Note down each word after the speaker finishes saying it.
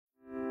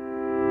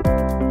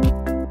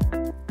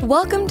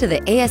Welcome to the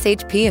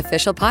ASHP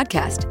Official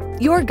Podcast,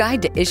 your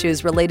guide to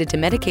issues related to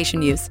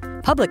medication use,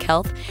 public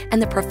health,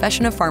 and the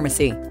profession of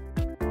pharmacy.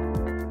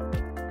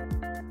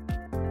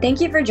 Thank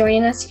you for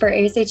joining us for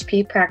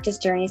ASHP Practice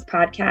Journeys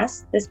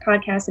podcast. This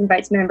podcast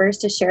invites members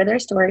to share their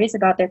stories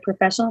about their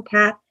professional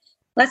path,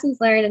 lessons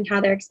learned, and how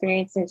their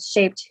experiences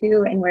shaped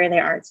who and where they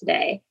are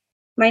today.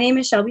 My name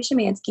is Shelby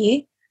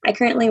Shemansky. I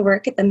currently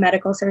work at the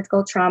Medical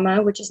Surgical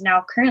Trauma, which is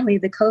now currently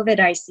the COVID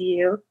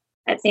ICU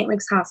at St.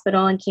 Luke's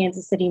Hospital in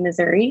Kansas City,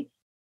 Missouri.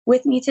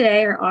 With me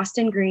today are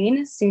Austin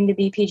Green, soon to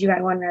be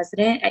PGY1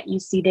 resident at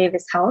UC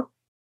Davis Health,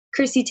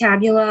 Chrissy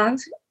Tabulov,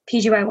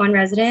 PGY1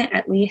 resident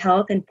at Lee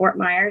Health in Fort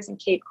Myers and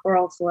Cape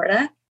Coral,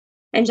 Florida,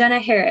 and Jenna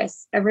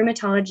Harris, a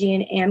rheumatology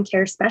and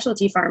AmCare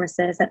specialty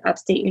pharmacist at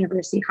Upstate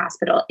University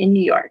Hospital in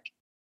New York.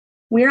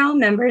 We are all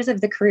members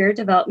of the Career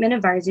Development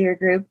Advisory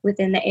Group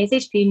within the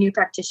ASHP New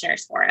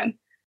Practitioners Forum.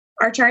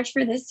 Our charge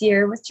for this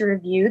year was to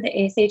review the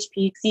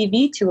ASHP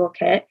CV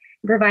Toolkit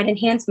and provide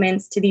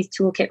enhancements to these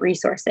toolkit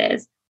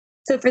resources.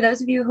 So for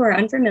those of you who are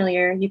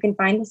unfamiliar, you can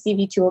find the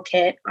CV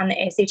Toolkit on the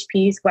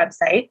ASHP's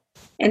website.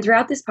 And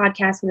throughout this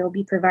podcast, we will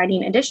be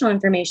providing additional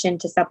information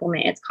to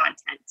supplement its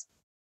content.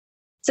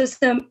 So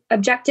some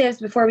objectives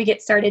before we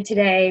get started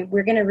today,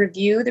 we're going to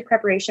review the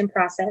preparation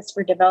process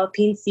for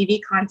developing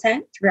CV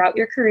content throughout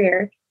your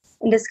career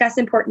and discuss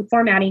important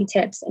formatting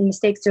tips and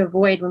mistakes to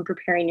avoid when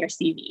preparing your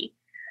CV.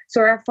 So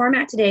our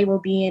format today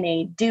will be in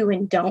a do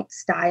and don't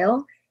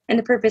style, and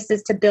the purpose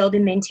is to build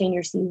and maintain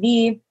your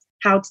CV,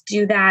 how to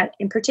do that,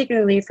 and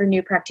particularly for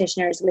new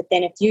practitioners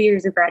within a few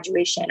years of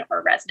graduation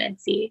or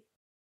residency.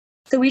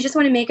 So we just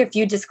want to make a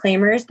few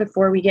disclaimers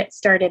before we get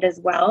started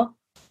as well.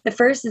 The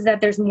first is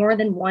that there's more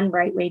than one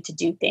right way to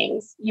do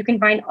things. You can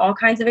find all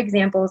kinds of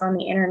examples on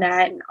the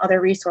internet and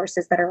other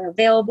resources that are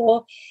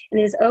available,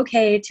 and it is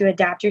okay to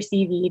adapt your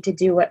CV to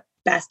do what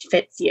best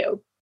fits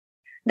you.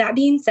 That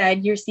being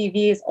said, your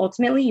CV is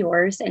ultimately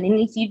yours, and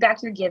any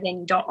feedback you're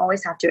given, you don't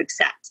always have to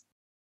accept.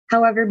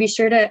 However, be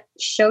sure to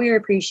show your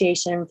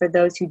appreciation for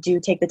those who do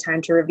take the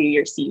time to review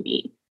your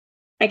CV.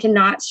 I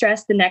cannot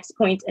stress the next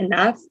point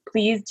enough.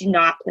 Please do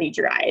not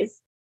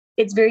plagiarize.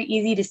 It's very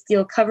easy to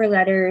steal cover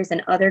letters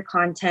and other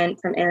content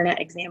from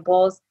internet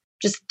examples.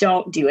 Just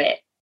don't do it.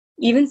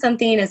 Even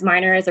something as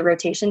minor as a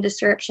rotation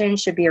description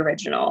should be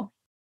original.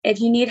 If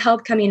you need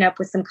help coming up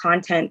with some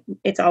content,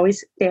 it's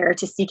always fair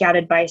to seek out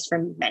advice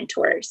from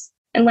mentors.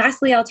 And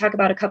lastly, I'll talk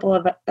about a couple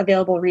of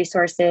available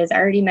resources. I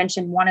already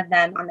mentioned one of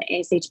them on the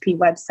ASHP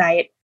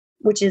website,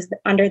 which is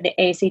under the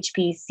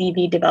ASHP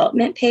CV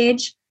development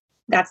page.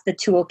 That's the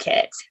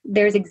toolkit.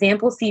 There's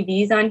example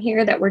CVs on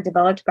here that were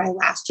developed by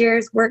last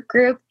year's work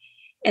group,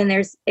 and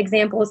there's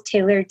examples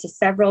tailored to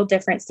several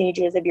different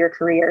stages of your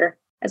career,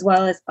 as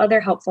well as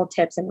other helpful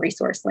tips and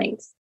resource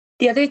links.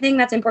 The other thing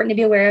that's important to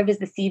be aware of is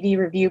the CV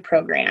review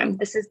program.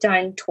 This is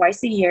done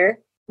twice a year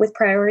with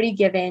priority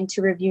given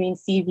to reviewing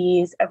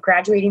CVs of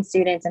graduating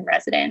students and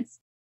residents.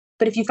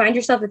 But if you find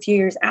yourself a few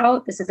years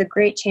out, this is a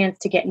great chance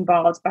to get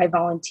involved by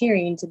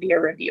volunteering to be a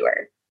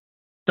reviewer.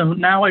 So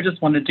now I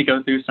just wanted to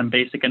go through some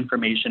basic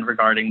information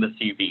regarding the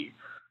CV.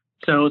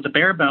 So the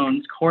bare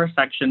bones core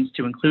sections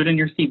to include in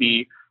your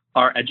CV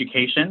are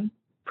education,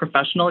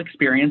 professional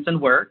experience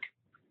and work,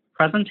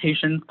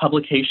 presentations,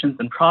 publications,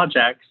 and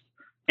projects,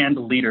 and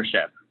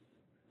leadership.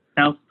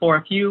 Now, for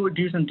a few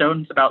do's and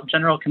don'ts about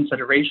general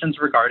considerations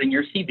regarding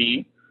your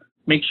CV,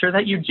 make sure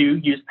that you do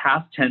use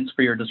past tense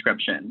for your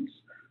descriptions.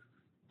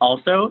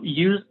 Also,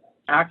 use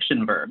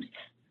action verbs.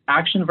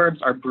 Action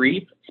verbs are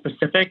brief,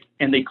 specific,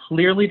 and they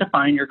clearly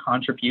define your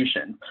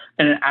contribution,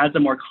 and it adds a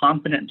more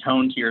confident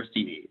tone to your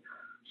CV.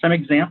 Some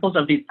examples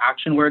of these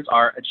action words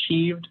are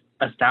achieved,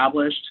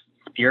 established,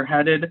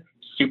 spearheaded,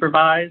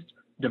 supervised,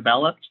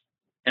 developed,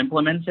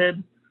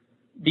 implemented.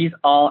 These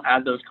all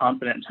add those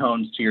confident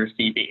tones to your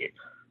CV.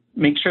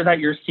 Make sure that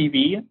your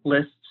CV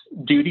lists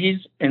duties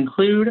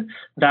include.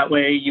 That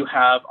way you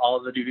have all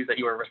of the duties that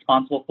you are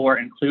responsible for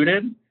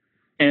included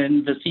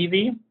in the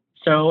CV.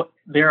 So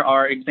there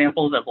are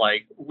examples of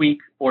like weak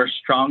or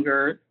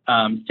stronger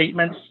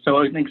statements. So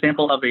an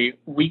example of a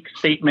weak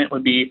statement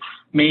would be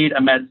made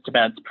a meds to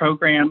beds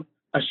program.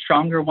 A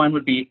stronger one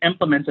would be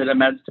implemented a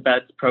meds to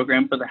beds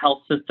program for the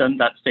health system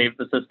that saved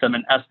the system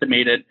an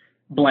estimated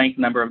blank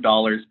number of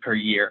dollars per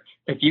year.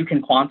 If you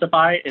can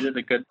quantify, it is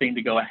a good thing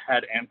to go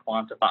ahead and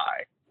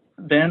quantify.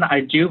 Then I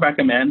do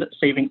recommend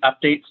saving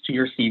updates to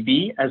your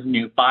CV as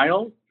new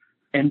files,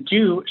 and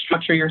do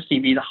structure your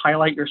CV to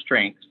highlight your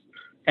strengths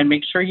and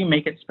make sure you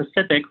make it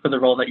specific for the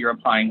role that you're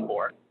applying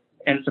for.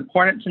 And it's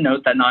important to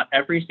note that not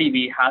every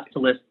CV has to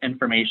list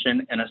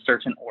information in a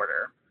certain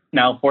order.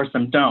 Now for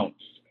some don'ts,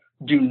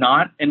 do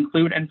not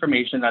include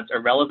information that's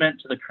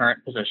irrelevant to the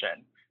current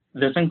position.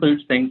 This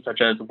includes things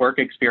such as work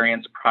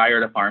experience prior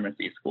to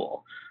pharmacy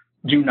school.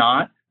 Do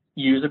not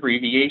use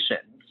abbreviations.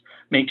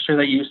 Make sure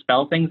that you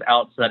spell things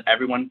out so that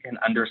everyone can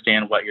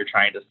understand what you're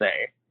trying to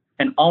say.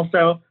 And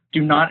also,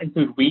 do not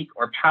include weak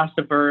or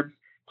passive verbs,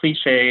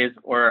 cliches,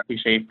 or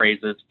cliche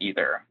phrases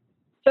either.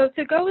 So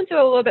to go into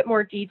a little bit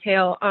more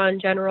detail on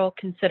general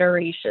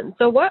considerations,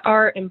 so what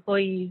are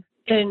employees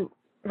in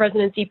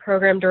residency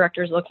program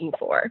directors looking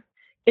for?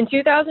 In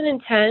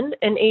 2010,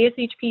 an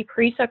ASHP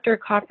preceptor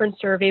conference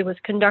survey was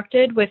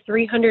conducted with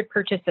 300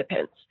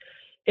 participants.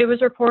 It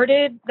was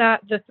reported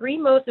that the three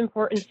most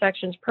important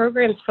sections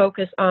programs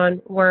focus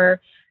on were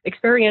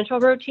experiential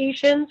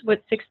rotations with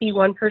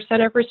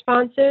 61% of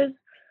responses,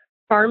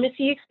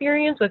 pharmacy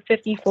experience with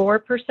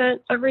 54%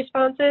 of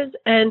responses,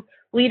 and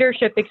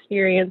leadership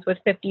experience with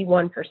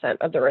 51%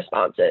 of the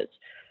responses.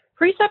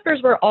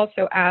 Preceptors were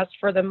also asked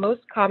for the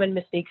most common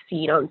mistakes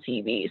seen on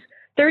CVs.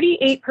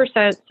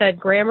 38% said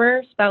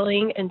grammar,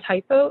 spelling, and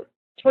typo.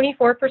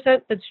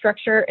 24% said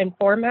structure and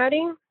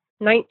formatting.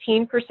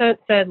 19%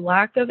 said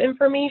lack of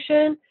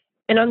information.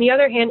 And on the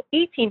other hand,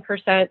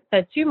 18%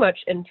 said too much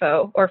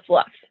info or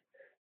fluff.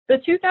 The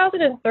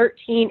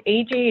 2013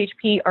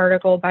 AJHP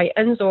article by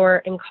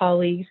Enzor and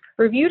colleagues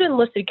reviewed and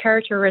listed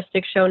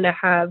characteristics shown to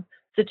have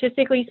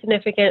statistically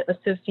significant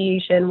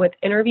association with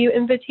interview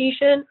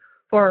invitation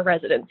for a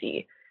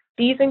residency.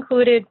 These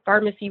included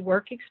pharmacy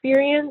work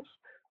experience,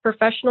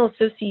 professional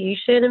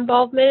association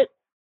involvement,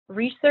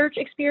 research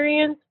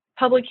experience,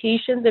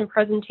 publications and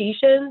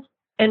presentations,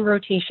 and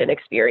rotation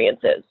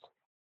experiences.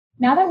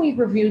 Now that we've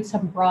reviewed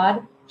some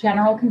broad,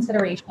 general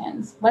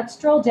considerations, let's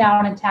drill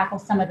down and tackle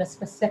some of the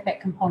specific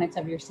components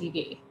of your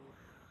CV.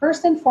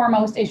 First and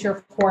foremost is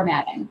your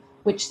formatting,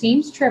 which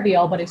seems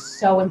trivial but is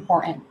so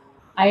important.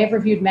 I have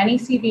reviewed many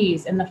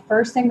CVs, and the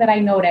first thing that I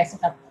notice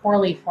is a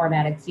poorly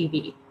formatted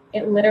CV.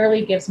 It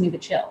literally gives me the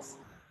chills.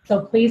 So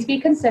please be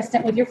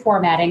consistent with your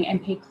formatting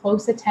and pay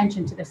close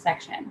attention to this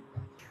section.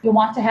 You'll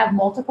want to have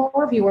multiple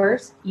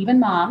reviewers, even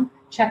mom,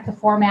 check the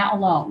format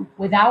alone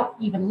without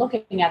even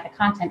looking at the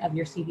content of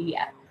your CV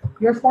yet.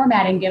 Your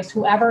formatting gives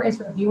whoever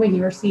is reviewing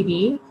your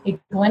CV a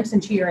glimpse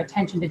into your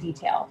attention to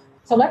detail.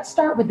 So let's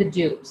start with the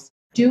do's.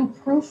 Do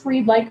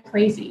proofread like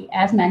crazy,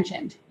 as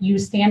mentioned.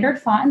 Use standard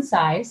font and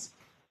size,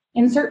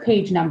 insert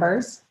page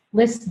numbers,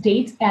 list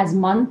dates as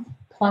month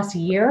plus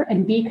year,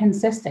 and be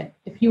consistent.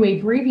 If you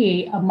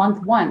abbreviate a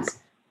month once,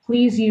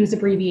 please use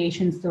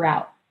abbreviations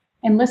throughout,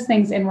 and list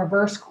things in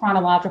reverse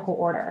chronological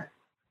order.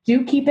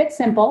 Do keep it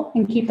simple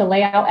and keep the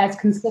layout as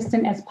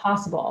consistent as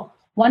possible.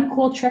 One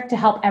cool trick to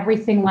help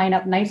everything line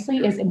up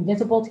nicely is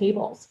invisible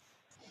tables.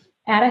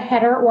 Add a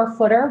header or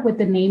footer with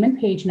the name and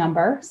page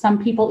number.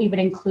 Some people even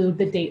include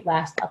the date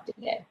last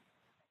updated.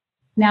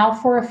 Now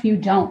for a few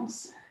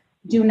don'ts.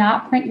 Do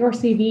not print your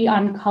CV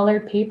on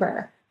colored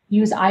paper.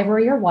 Use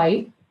ivory or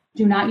white.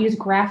 Do not use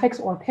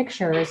graphics or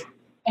pictures,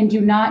 and do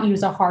not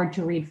use a hard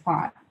to read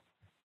font.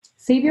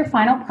 Save your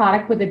final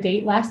product with the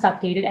date last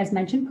updated as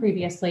mentioned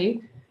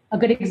previously. A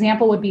good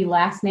example would be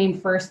last name,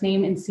 first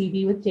name, and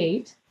CV with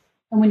date.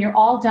 And when you're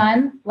all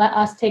done, let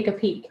us take a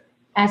peek.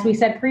 As we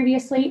said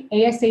previously,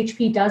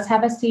 ASHP does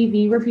have a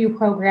CV review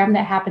program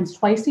that happens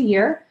twice a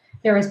year.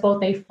 There is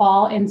both a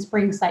fall and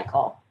spring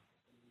cycle.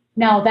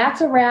 Now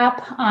that's a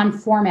wrap on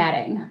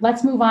formatting.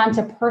 Let's move on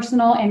to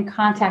personal and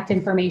contact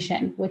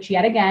information, which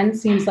yet again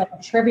seems like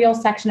a trivial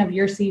section of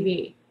your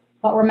CV.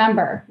 But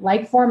remember,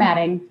 like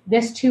formatting,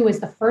 this too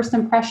is the first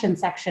impression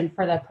section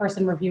for the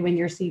person reviewing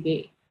your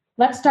CV.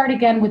 Let's start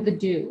again with the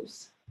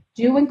do's.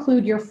 Do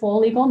include your full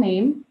legal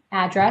name,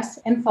 address,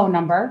 and phone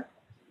number.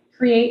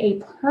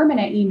 Create a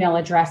permanent email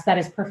address that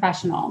is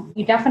professional.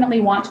 You definitely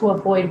want to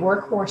avoid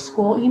work or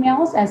school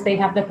emails as they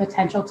have the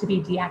potential to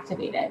be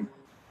deactivated.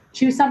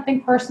 Choose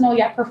something personal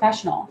yet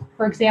professional.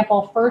 For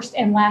example, first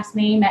and last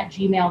name at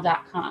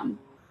gmail.com.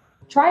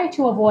 Try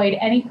to avoid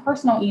any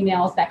personal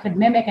emails that could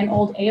mimic an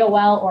old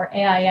AOL or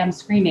AIM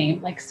screen name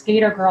like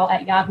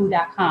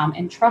skatergirl@yahoo.com.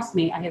 And trust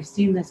me, I have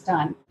seen this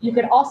done. You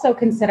could also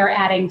consider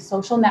adding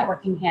social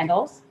networking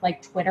handles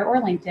like Twitter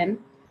or LinkedIn,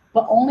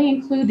 but only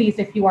include these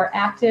if you are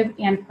active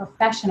and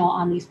professional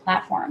on these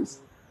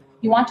platforms.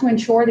 You want to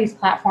ensure these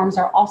platforms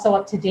are also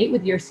up to date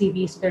with your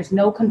CV so there's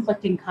no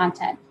conflicting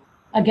content.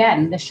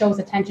 Again, this shows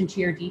attention to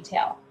your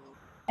detail.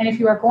 And if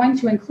you are going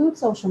to include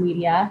social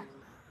media,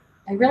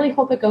 I really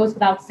hope it goes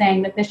without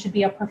saying that this should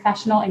be a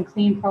professional and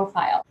clean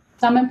profile.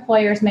 Some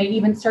employers may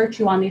even search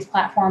you on these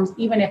platforms,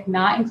 even if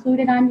not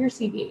included on your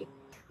CV.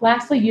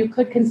 Lastly, you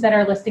could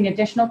consider listing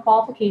additional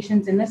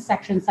qualifications in this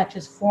section, such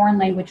as foreign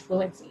language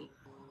fluency.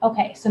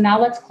 Okay, so now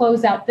let's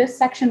close out this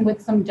section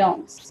with some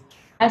don'ts.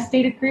 As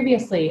stated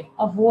previously,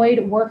 avoid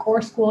work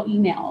or school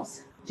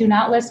emails. Do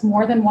not list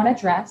more than one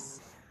address.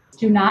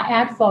 Do not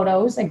add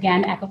photos,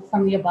 again, echoed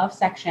from the above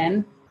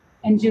section,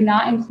 and do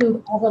not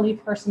include overly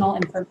personal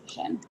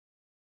information.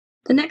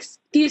 The next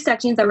few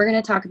sections that we're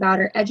going to talk about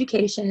are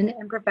education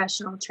and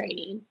professional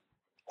training.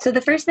 So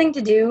the first thing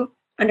to do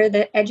under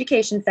the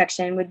education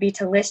section would be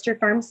to list your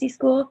pharmacy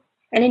school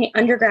and any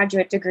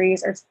undergraduate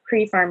degrees or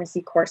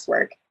pre-pharmacy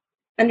coursework.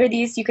 Under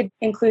these, you could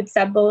include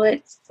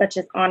sub-bullets such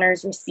as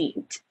honors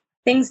received.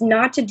 Things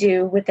not to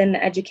do within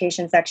the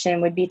education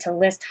section would be to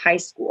list high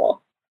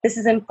school. This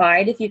is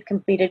implied if you've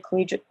completed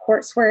collegiate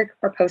coursework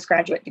or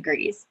postgraduate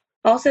degrees.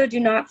 Also, do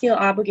not feel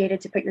obligated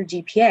to put your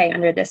GPA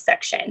under this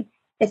section.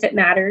 If it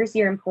matters,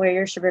 your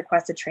employer should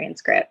request a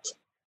transcript.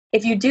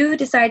 If you do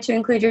decide to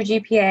include your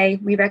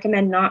GPA, we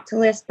recommend not to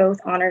list both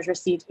honors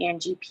received and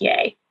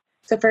GPA.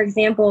 So for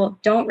example,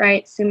 don't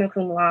write summa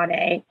cum laude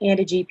and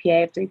a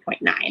GPA of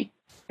 3.9,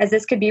 as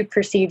this could be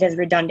perceived as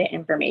redundant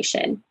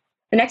information.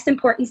 The next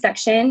important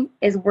section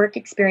is work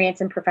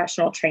experience and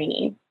professional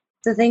training.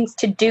 So things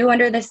to do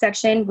under this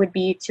section would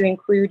be to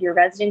include your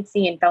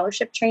residency and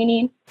fellowship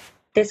training.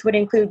 This would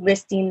include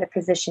listing the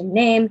position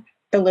name,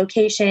 the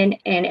location,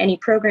 and any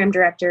program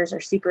directors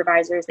or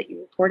supervisors that you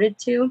reported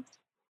to.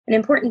 An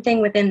important thing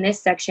within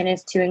this section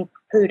is to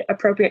include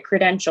appropriate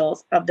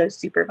credentials of those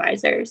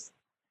supervisors.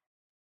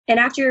 And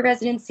after your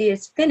residency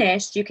is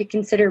finished, you could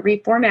consider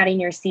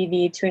reformatting your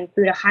CV to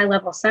include a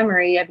high-level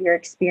summary of your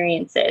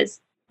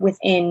experiences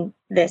within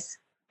this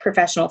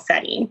professional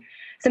setting.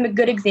 Some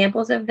good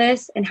examples of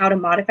this and how to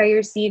modify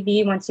your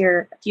CV once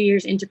you're a few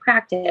years into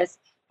practice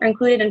are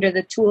included under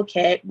the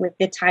toolkit with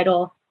the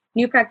title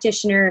New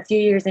Practitioner, a few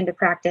years into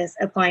practice,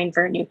 applying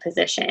for a new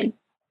position.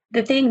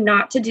 The thing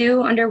not to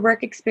do under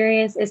work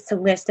experience is to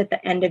list at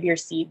the end of your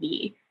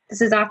CV.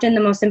 This is often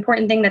the most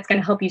important thing that's going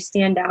to help you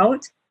stand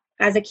out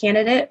as a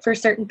candidate for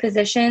certain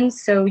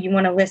positions, so you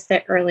want to list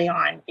it early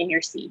on in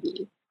your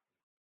CV.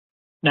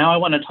 Now I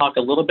want to talk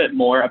a little bit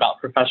more about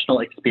professional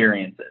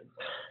experiences.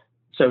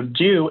 So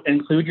do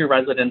include your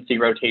residency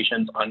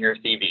rotations on your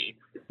CV.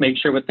 Make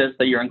sure with this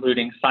that you're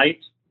including site,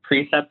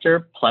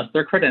 preceptor, plus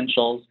their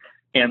credentials,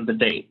 and the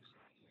dates.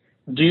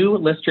 Do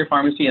list your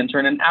pharmacy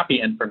intern and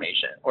APPE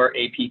information, or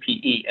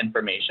APPE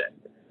information.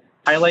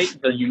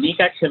 Highlight the unique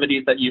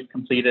activities that you've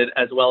completed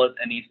as well as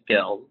any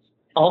skills.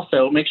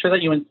 Also, make sure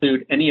that you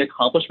include any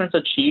accomplishments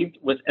achieved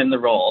within the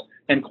role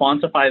and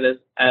quantify this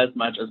as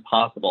much as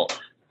possible,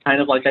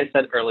 kind of like I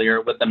said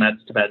earlier with the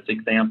meds to beds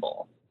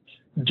example.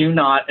 Do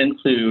not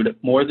include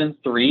more than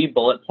 3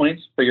 bullet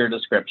points for your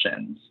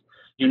descriptions.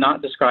 Do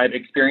not describe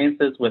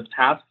experiences with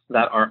tasks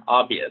that are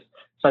obvious,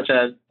 such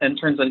as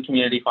interns in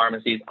community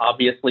pharmacies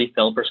obviously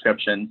fill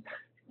prescriptions.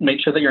 Make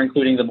sure that you're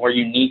including the more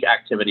unique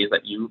activities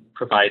that you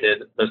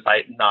provided the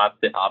site,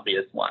 not the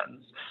obvious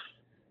ones.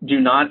 Do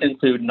not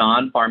include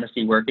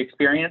non-pharmacy work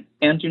experience,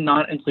 and do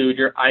not include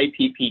your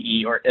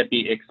IPPE or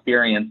IPPE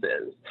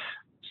experiences.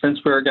 Since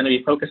we're going to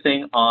be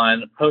focusing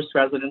on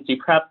post-residency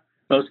prep,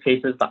 most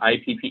cases the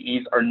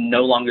IPPEs are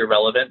no longer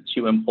relevant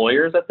to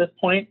employers at this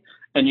point,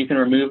 and you can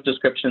remove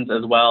descriptions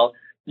as well.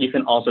 You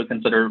can also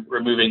consider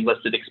removing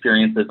listed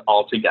experiences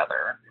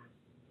altogether.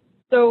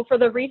 So for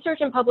the research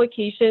and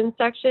publication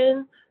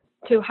section,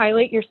 to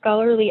highlight your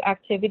scholarly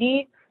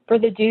activity, for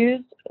the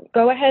dues,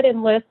 go ahead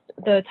and list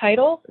the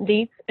title,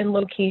 dates, and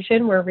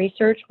location where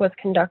research was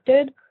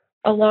conducted,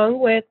 along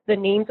with the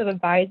names of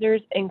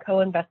advisors and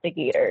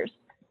co-investigators.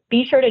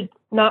 Be sure to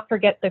not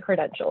forget the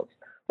credentials.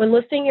 When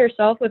listing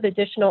yourself with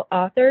additional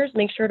authors,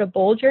 make sure to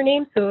bold your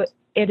name so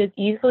it is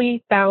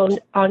easily found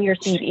on your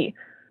CV.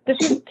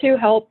 This is to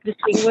help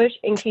distinguish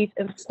in case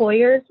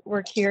employers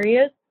were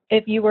curious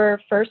if you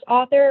were first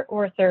author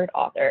or third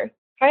author.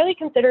 Highly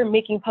consider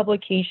making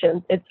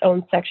publications its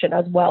own section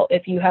as well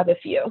if you have a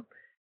few.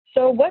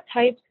 So what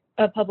types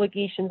of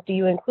publications do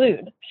you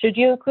include? Should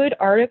you include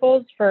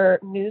articles for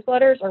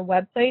newsletters or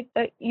websites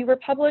that you were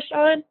published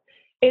on?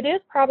 It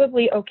is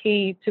probably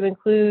okay to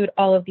include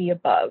all of the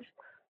above,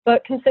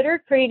 but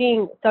consider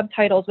creating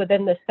subtitles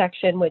within this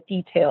section with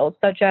details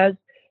such as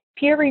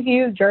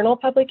peer-reviewed journal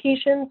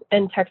publications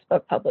and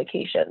textbook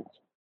publications.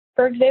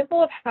 For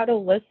example of how to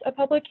list a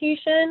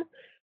publication,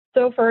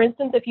 so for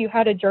instance, if you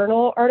had a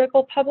journal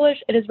article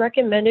published, it is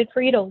recommended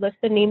for you to list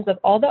the names of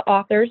all the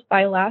authors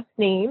by last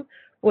name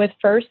with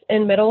first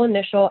and middle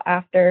initial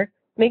after.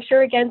 Make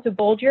sure again to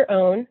bold your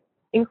own,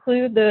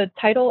 include the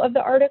title of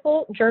the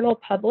article, journal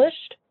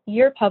published,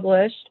 year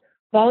published,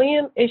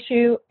 volume,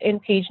 issue,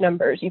 and page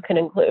numbers you can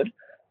include.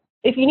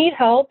 If you need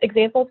help,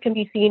 examples can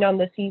be seen on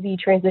the CV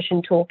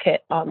Transition Toolkit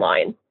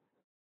online.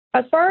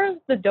 As far as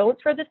the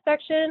don'ts for this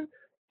section,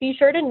 be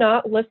sure to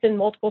not list in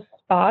multiple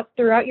spots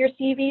throughout your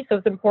CV, so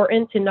it's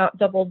important to not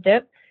double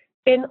dip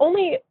and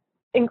only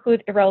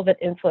include irrelevant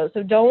info.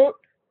 So don't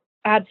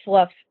add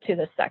fluff to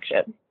this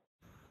section.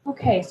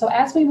 Okay, so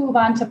as we move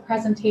on to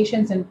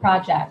presentations and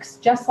projects,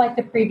 just like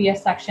the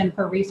previous section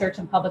for research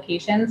and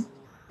publications,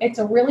 it's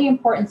a really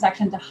important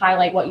section to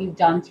highlight what you've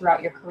done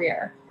throughout your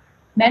career.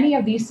 Many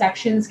of these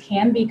sections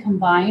can be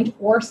combined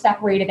or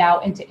separated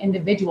out into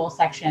individual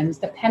sections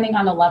depending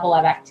on the level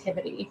of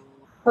activity.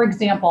 For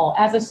example,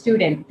 as a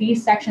student,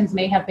 these sections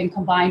may have been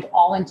combined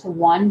all into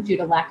one due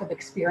to lack of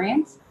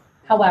experience.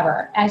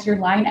 However, as your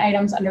line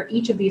items under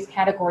each of these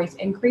categories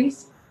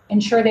increase,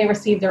 ensure they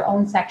receive their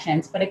own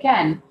sections, but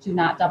again, do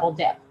not double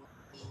dip.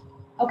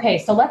 Okay,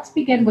 so let's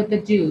begin with the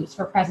do's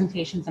for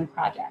presentations and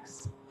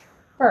projects.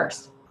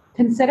 First,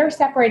 consider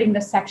separating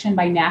this section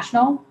by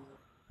national,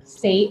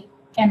 state,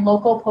 and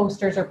local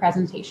posters or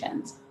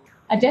presentations.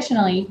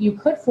 Additionally, you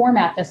could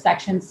format this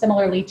section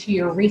similarly to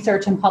your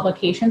research and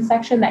publication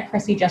section that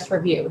Chrissy just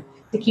reviewed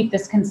to keep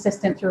this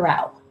consistent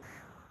throughout.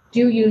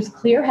 Do use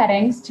clear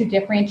headings to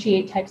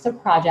differentiate types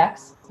of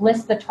projects,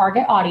 list the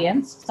target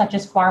audience, such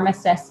as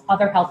pharmacists,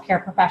 other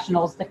healthcare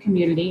professionals, the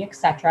community,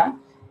 etc.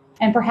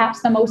 And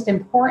perhaps the most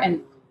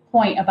important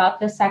point about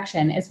this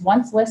section is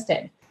once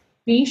listed,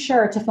 Be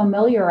sure to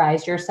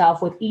familiarize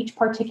yourself with each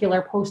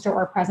particular poster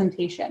or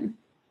presentation.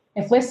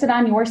 If listed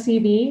on your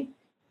CV,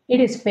 it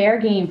is fair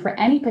game for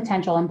any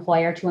potential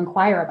employer to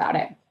inquire about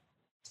it.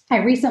 I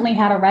recently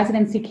had a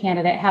residency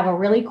candidate have a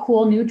really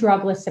cool new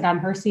drug listed on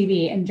her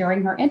CV, and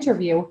during her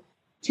interview,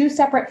 2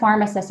 separate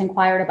pharmacists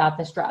inquired about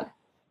this drug.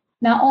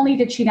 Not only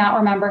did she not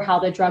remember how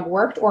the drug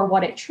worked or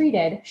what it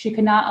treated, she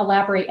could not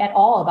elaborate at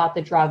all about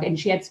the drug, and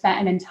she had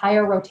spent an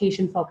entire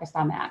rotation focused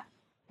on that.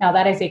 Now,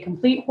 that is a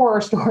complete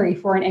horror story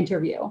for an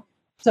interview.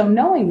 So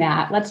knowing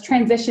that, let's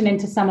transition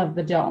into some of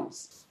the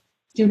don'ts.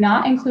 Do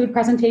not include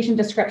presentation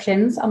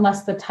descriptions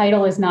unless the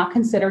title is not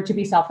considered to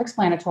be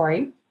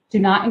self-explanatory. Do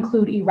not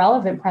include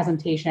irrelevant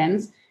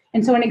presentations.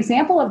 And so an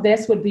example of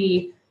this would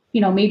be,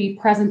 maybe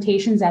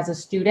presentations as a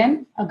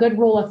student. A good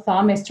rule of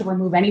thumb is to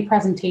remove any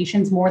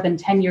presentations more than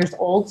 10 years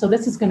old. So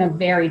this is going to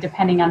vary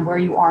depending on where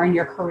you are in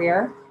your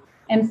career.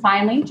 And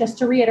finally, just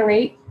to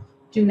reiterate,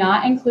 do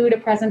not include a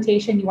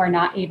presentation you are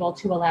not able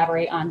to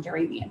elaborate on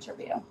during the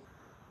interview.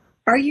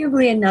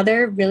 Arguably,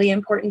 another really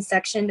important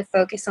section to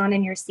focus on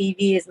in your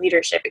CV is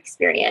leadership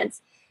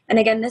experience. And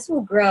again, this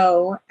will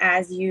grow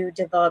as you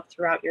develop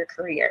throughout your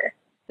career.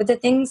 But the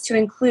things to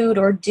include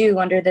or do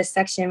under this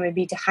section would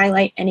be to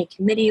highlight any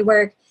committee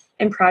work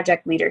and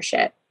project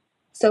leadership.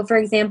 So for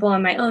example,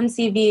 on my own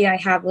CV, I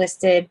have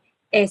listed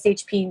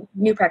ASHP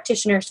New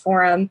Practitioners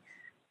Forum,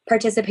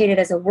 participated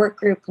as a work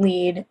group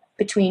lead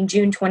between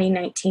June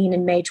 2019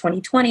 and May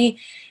 2020.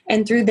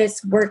 And through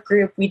this work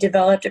group, we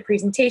developed a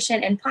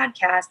presentation and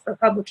podcast for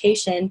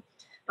publication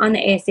on the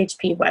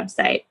ASHP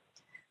website.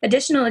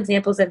 Additional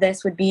examples of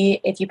this would be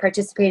if you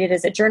participated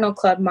as a journal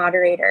club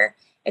moderator,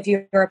 if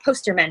you're a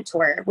poster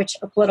mentor, which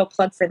a little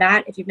plug for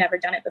that, if you've never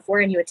done it before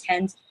and you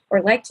attend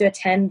or like to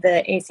attend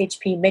the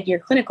ASHP mid-year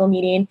clinical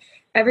meeting,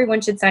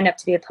 everyone should sign up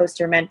to be a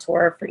poster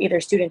mentor for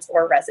either students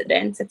or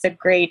residents. It's a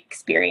great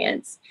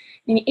experience.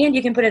 And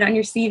you can put it on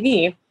your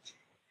CV.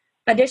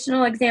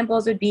 Additional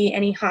examples would be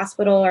any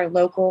hospital or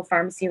local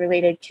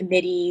pharmacy-related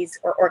committees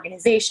or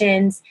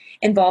organizations,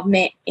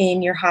 involvement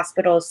in your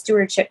hospital's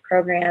stewardship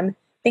program,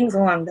 things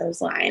along those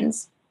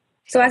lines.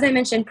 So as I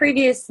mentioned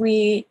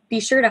previously,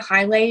 be sure to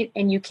highlight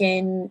and you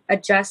can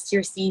adjust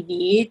your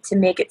CV to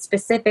make it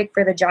specific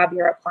for the job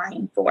you're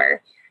applying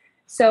for.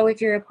 So if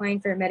you're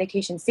applying for a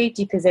medication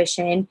safety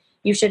position,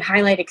 you should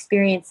highlight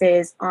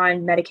experiences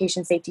on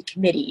medication safety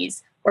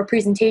committees or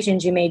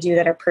presentations you may do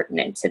that are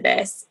pertinent to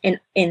this in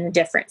a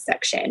different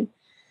section.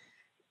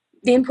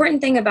 The important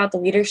thing about the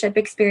leadership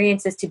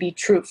experience is to be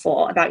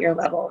truthful about your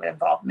level of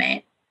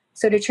involvement.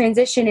 So to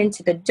transition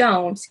into the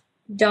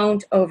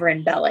don't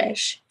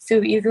over-embellish.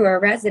 So if you are a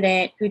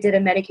resident who did a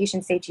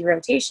medication safety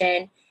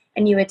rotation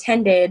and you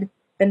attended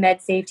the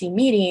med safety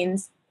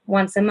meetings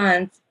once a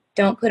month,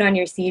 don't put on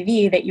your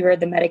CV that you are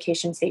the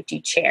medication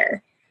safety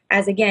chair.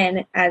 As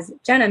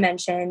Jenna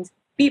mentioned,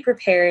 be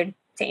prepared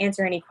to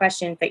answer any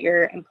questions that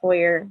your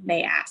employer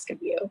may ask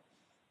of you.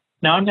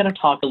 Now I'm going to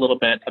talk a little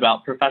bit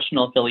about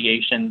professional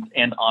affiliations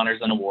and honors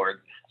and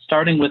awards,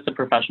 starting with the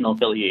professional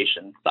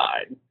affiliation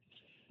side.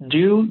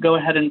 Do go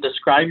ahead and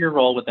describe your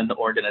role within the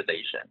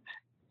organization.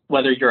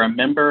 Whether you're a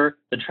member,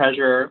 the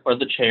treasurer, or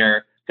the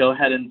chair, go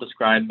ahead and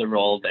describe the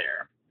role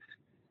there.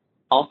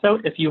 Also,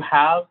 if you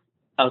have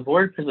a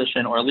board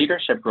position or a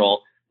leadership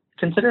role,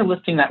 consider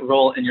listing that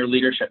role in your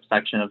leadership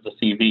section of the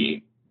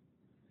CV.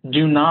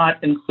 Do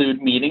not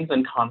include meetings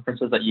and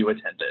conferences that you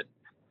attended.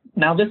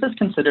 Now, this is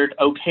considered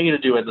okay to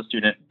do as a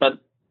student, but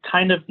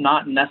kind of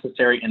not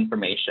necessary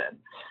information.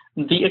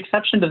 The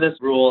exception to this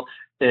rule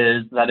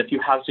is that if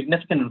you have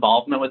significant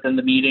involvement within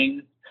the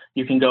meeting,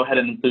 you can go ahead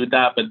and include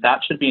that, but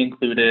that should be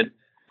included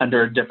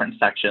under a different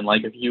section.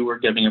 Like if you were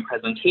giving a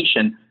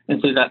presentation,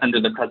 include that under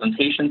the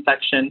presentation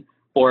section,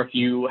 or if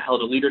you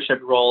held a leadership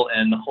role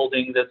in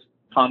holding this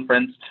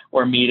conference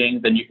or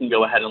meeting, then you can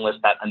go ahead and list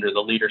that under the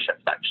leadership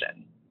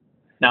section.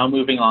 Now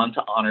moving on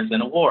to honors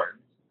and awards.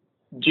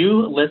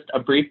 Do list a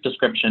brief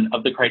description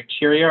of the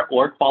criteria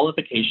or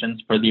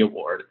qualifications for the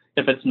award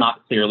if it's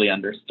not clearly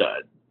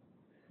understood.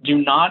 Do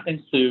not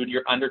include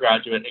your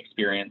undergraduate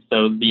experience,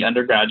 so the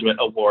undergraduate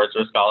awards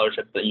or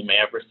scholarships that you may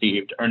have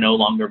received are no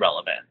longer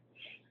relevant.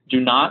 Do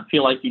not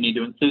feel like you need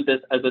to include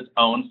this as its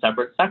own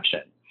separate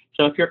section.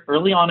 So if you're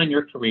early on in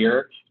your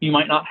career, you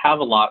might not have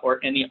a lot or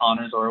any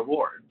honors or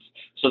awards.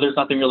 So there's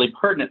nothing really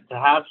pertinent to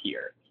have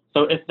here.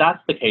 So if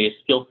that's the case,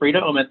 feel free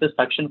to omit this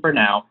section for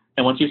now.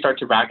 And once you start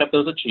to rack up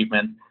those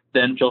achievements,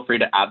 then feel free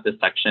to add this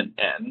section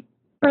in.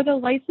 For the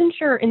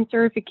licensure and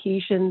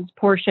certifications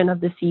portion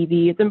of the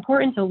CV, it's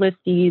important to list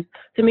these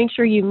to make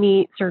sure you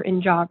meet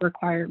certain job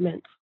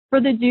requirements. For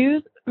the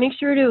dues, make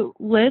sure to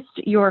list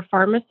your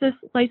pharmacist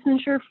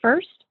licensure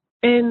first,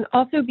 and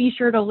also be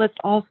sure to list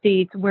all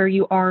states where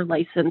you are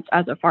licensed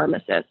as a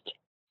pharmacist.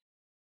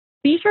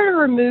 Be sure to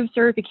remove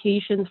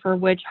certifications for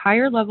which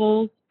higher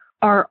levels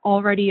are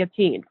already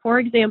obtained. For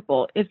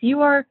example, if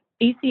you are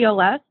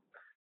ACLS,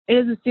 it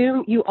is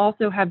assumed you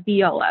also have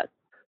BLS.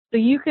 So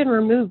you can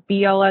remove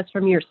BLS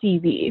from your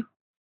CV.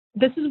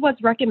 This is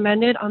what's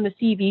recommended on the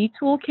CV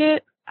toolkit.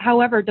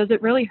 However, does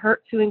it really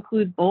hurt to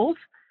include both?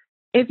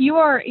 If you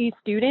are a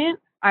student,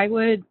 I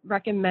would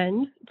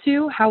recommend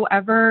to.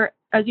 However,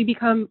 as you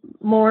become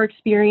more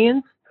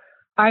experienced,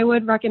 I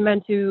would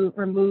recommend to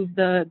remove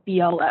the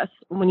BLS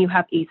when you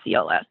have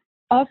ACLS.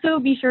 Also,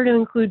 be sure to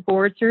include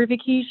board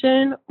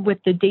certification with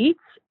the dates.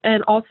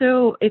 And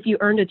also, if you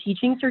earned a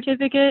teaching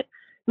certificate,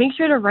 make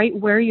sure to write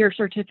where your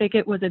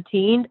certificate was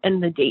obtained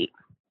and the date.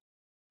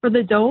 For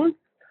the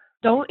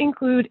don't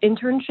include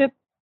internship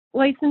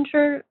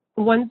licensure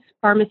once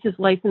pharmacist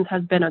license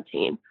has been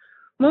obtained.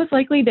 Most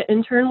likely, the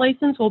intern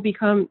license will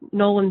become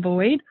null and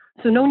void,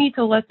 so no need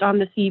to list on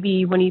the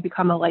CV when you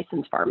become a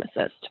licensed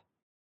pharmacist.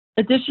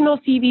 Additional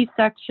CV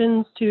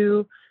sections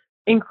to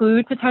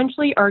include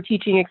potentially are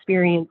teaching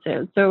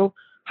experiences. So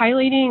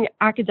highlighting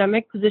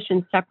academic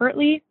positions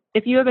separately.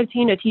 If you have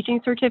obtained a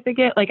teaching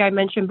certificate, like I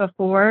mentioned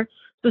before,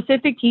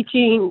 specific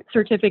teaching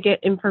certificate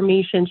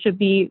information should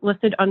be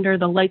listed under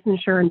the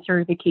licensure and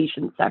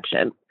certification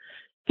section.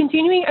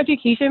 Continuing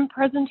education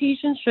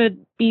presentations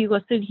should be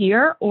listed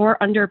here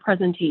or under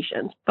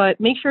presentations, but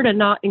make sure to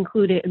not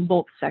include it in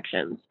both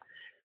sections.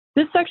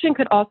 This section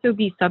could also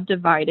be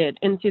subdivided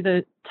into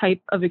the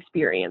type of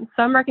experience.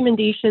 Some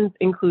recommendations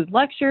include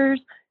lectures,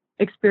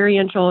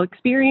 experiential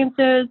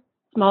experiences,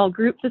 small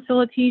group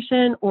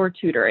facilitation, or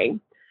tutoring.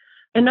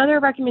 Another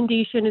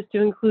recommendation is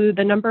to include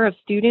the number of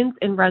students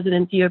and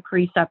residents you have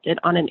precepted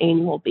on an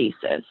annual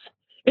basis.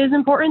 It is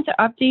important to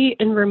update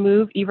and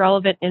remove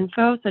irrelevant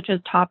info, such as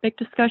topic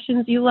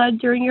discussions you led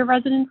during your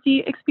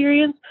residency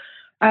experience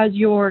as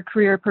your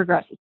career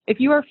progresses. If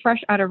you are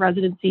fresh out of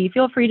residency,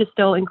 feel free to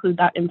still include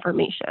that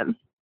information.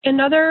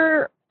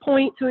 Another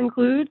point to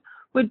include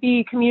would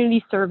be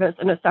community service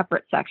in a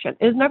separate section.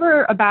 It is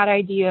never a bad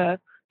idea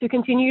to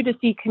continue to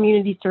seek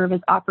community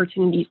service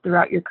opportunities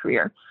throughout your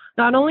career.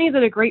 Not only is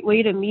it a great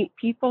way to meet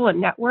people and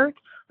network,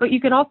 but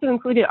you can also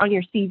include it on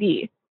your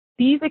CV.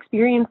 These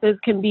experiences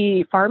can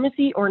be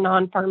pharmacy or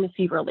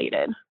non-pharmacy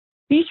related.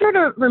 Be sure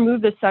to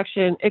remove this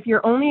section if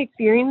your only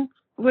experience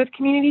with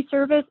community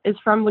service is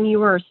from when you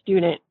were a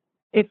student,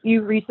 if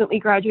you recently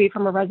graduated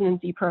from a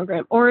residency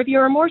program, or if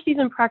you're a more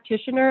seasoned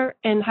practitioner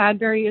and had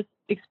various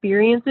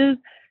experiences.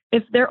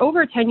 If they're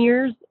over 10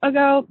 years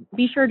ago,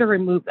 be sure to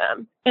remove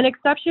them. An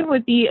exception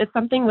would be if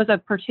something was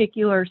of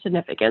particular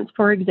significance,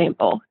 for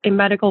example, a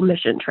medical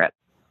mission trip.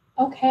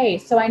 Okay,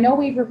 so I know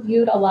we've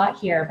reviewed a lot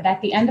here, but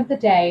at the end of the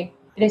day,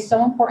 it is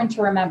so important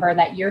to remember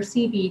that your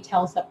CV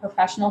tells the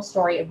professional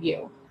story of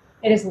you.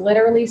 It is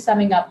literally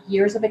summing up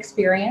years of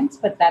experience,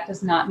 but that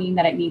does not mean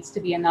that it needs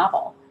to be a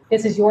novel.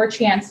 This is your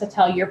chance to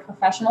tell your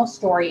professional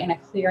story in a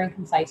clear and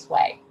concise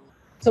way.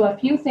 So a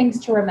few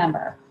things to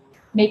remember.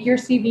 Make your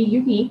CV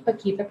unique, but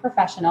keep it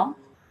professional.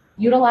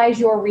 Utilize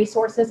your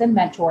resources and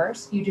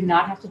mentors. You do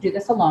not have to do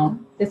this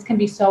alone. This can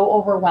be so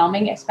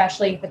overwhelming,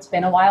 especially if it's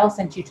been a while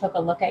since you took a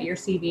look at your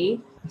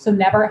CV. So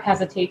never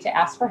hesitate to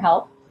ask for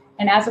help.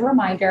 And as a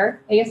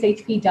reminder,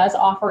 ASHP does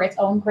offer its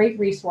own great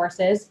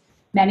resources,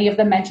 many of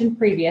them mentioned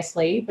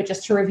previously, but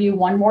just to review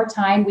one more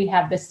time, we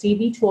have the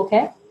CV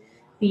Toolkit,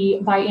 the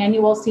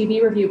biannual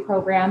CV review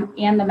program,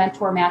 and the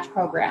Mentor Match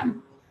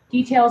program.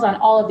 Details on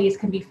all of these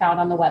can be found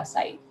on the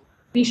website.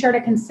 Be sure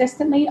to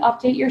consistently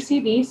update your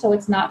CV so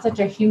it's not such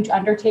a huge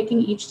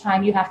undertaking each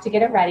time you have to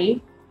get it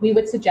ready. We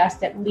would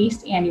suggest at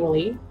least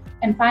annually.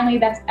 And finally,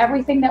 that's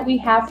everything that we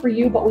have for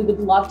you, but we would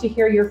love to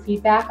hear your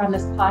feedback on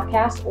this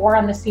podcast or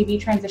on the CV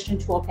Transition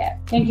Toolkit.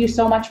 Thank you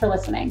so much for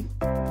listening.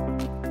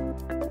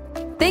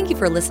 Thank you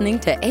for listening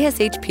to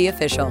ASHP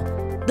Official,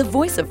 the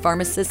voice of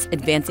pharmacists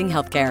advancing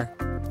healthcare.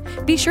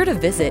 Be sure to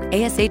visit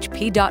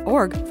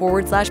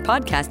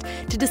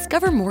ashp.org/podcast to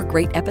discover more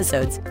great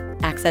episodes,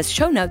 access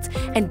show notes,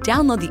 and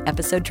download the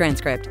episode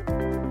transcript.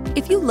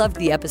 If you loved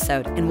the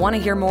episode and want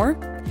to hear more,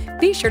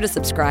 be sure to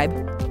subscribe,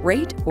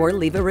 rate, or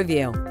leave a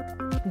review.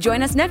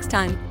 Join us next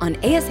time on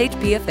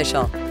ASHP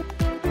Official.